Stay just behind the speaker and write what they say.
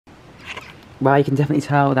Well, you can definitely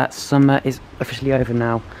tell that summer is officially over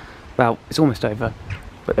now. Well, it's almost over,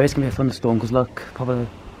 but there is going to be a thunderstorm because look, probably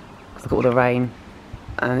cause look at all the rain,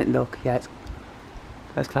 and look, yeah,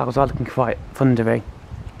 those clouds are looking quite thundery.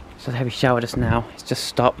 It's a heavy shower just now. It's just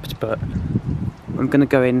stopped, but I'm going to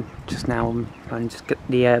go in just now and just get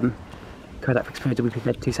the Kodak Exposure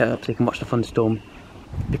WP2 set up so you can watch the thunderstorm.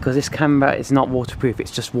 Because this camera is not waterproof,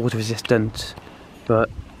 it's just water resistant, but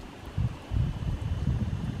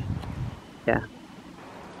yeah.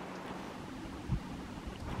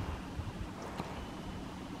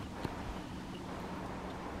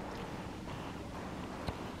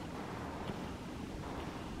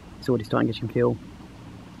 It's already starting getting fuel.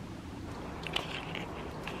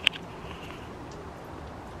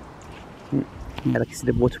 Yeah, like you see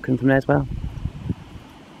the water coming from there as well.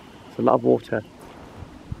 It's a lot of water.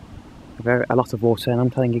 A lot of water, and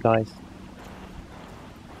I'm telling you guys,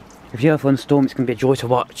 if you have a thunderstorm, it's going to be a joy to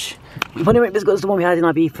watch. It probably won't be as good as the one we had in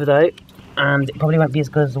Ibiza though, and it probably won't be as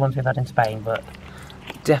good as the ones we've had in Spain, but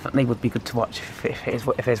definitely would be good to watch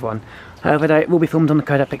if there's one. However though, it will be filmed on the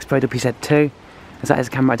Kodak Expo WZ2, as that is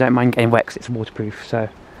a camera I don't mind getting wet because it's waterproof. So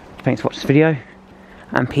thanks for watching this video,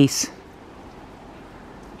 and peace.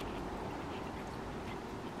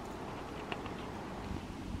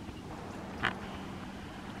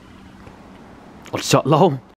 What shot, lol.